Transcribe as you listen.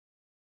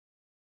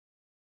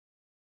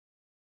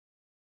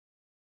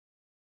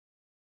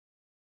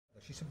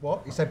She said,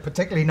 what? He said,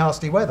 particularly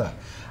nasty weather.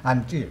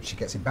 And she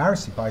gets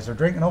embarrassed, he buys her a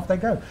drink and off they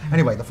go.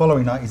 Anyway, the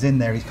following night he's in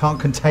there, he can't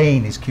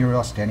contain his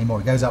curiosity anymore.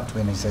 He goes up to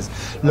him and he says,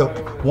 look,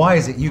 why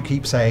is it you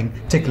keep saying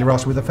tickle your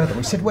ass with a feather?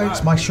 He said, well,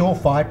 it's my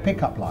surefire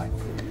pickup line.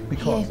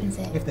 Because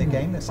if they're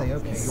game, they say,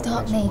 okay.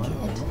 Stark naked.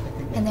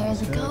 And there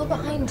is a girl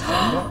behind him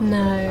on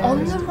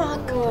the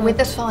rug with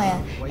a fire.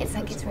 It's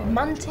like it's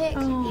romantic,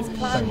 he's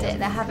planned it,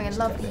 they're having a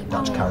lovely evening.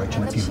 Much courage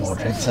and a few more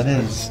drinks, and it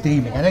is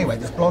steaming. And anyway,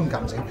 this blonde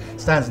comes in,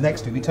 stands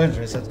next to him, he turns to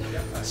her and says,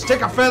 stick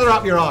a feather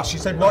up your ass. She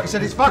said, what? He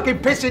said, it's fucking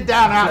pissing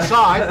down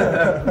outside.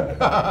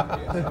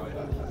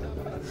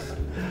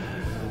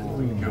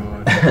 Oh,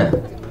 God.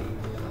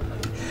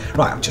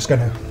 Right, I'm just going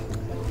to...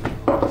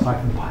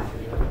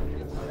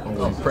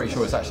 I'm pretty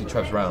sure it's actually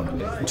Trev's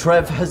round.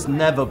 Trev has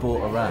never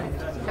bought a round.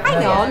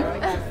 Hang on,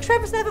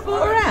 Trevor's never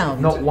bought a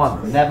round? Not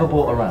one, never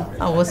bought a round.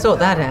 Oh, we'll sort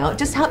that out.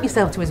 Just help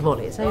yourself to his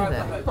wallet, it's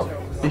over.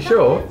 You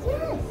sure?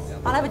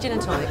 I'll have a gin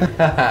and tonic.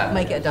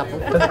 Make it a double.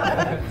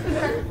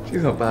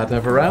 She's not bad to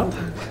have a round.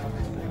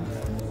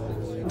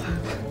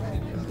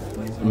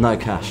 No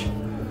cash.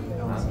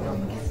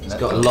 He's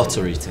got a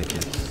lottery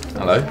ticket.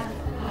 Hello?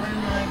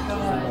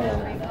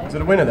 Is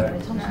it a winner there?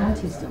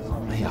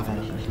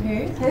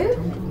 Who?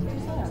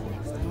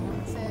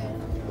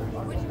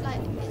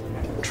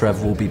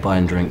 Trev will be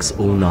buying drinks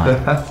all night.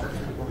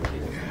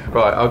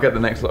 Right, I'll get the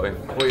next lot in.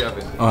 What are you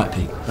having? Alright,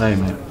 Pete. Hey,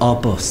 mate. Our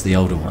boss, the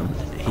older one,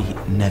 he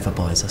never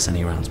buys us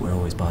any rounds. We're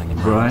always buying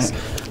him rounds.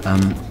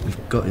 Right.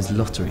 We've got his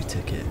lottery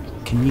ticket.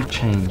 Can you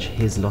change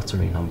his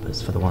lottery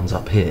numbers for the ones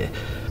up here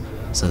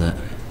so that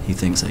he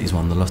thinks that he's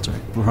won the lottery?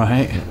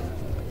 Right.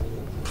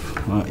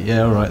 Right,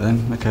 yeah, all right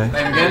then. Okay.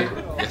 Name again?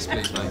 Yes,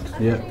 please, mate.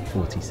 Yeah.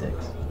 46.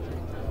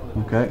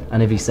 Okay.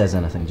 And if he says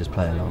anything, just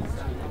play along.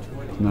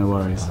 No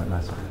worries. Alright,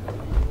 nice one.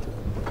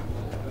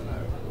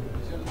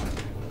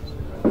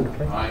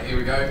 Right, here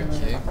we go.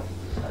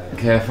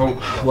 Careful.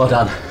 Well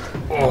done.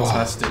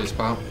 Fantastic, this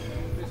pal.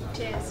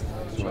 Cheers.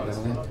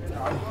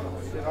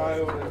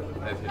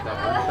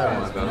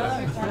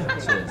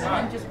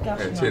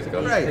 Cheers,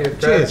 guys. Great.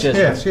 Cheers.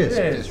 Cheers.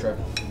 Cheers, Trev.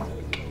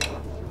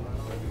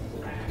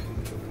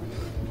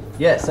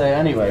 Yeah, so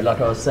anyway, like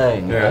I was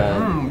saying,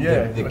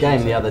 Yeah. the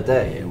game the other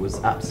day, it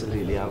was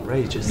absolutely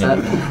outrageous.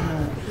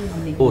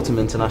 Autumn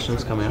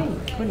International's coming up.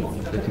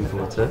 Looking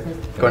forward to it.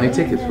 Got any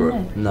tickets for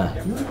it? No.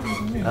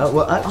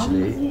 Well,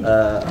 actually,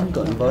 I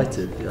got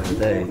invited the other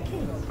day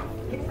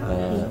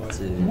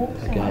to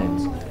a game.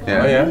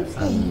 Yeah. Oh,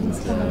 yeah? And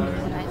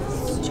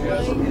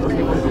Got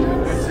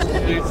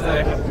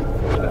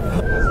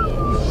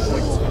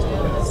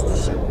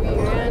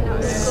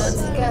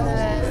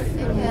together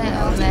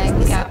on their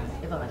gap.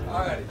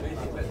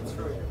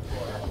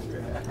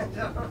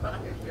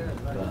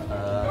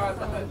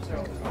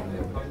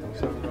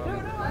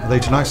 Are they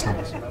to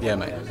Iceland? Yeah,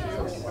 mate.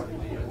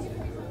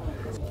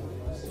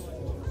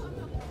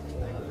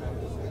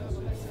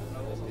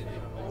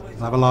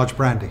 I'll have a large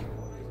brandy.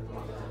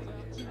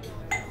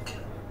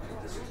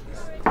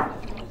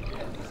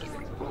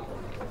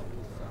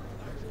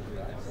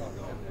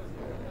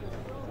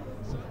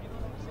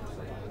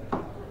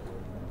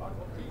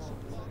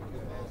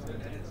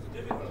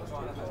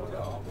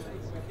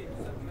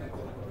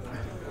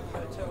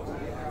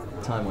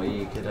 time where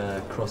you could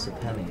cross a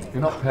penny.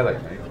 You're not Pele,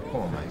 mate.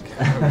 Come on, mate.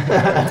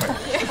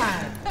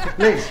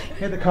 Liz,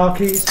 here are the car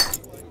keys.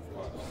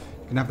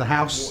 You can have the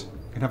house, you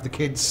can have the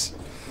kids.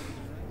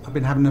 I've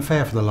been having an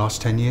affair for the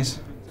last 10 years.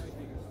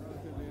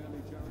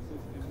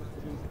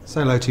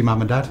 Say hello to your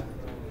mum and dad.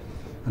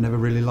 I never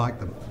really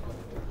liked them.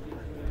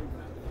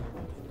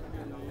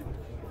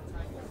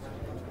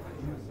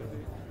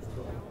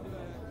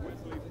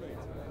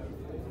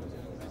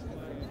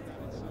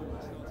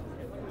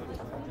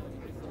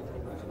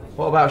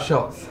 What about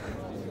shots?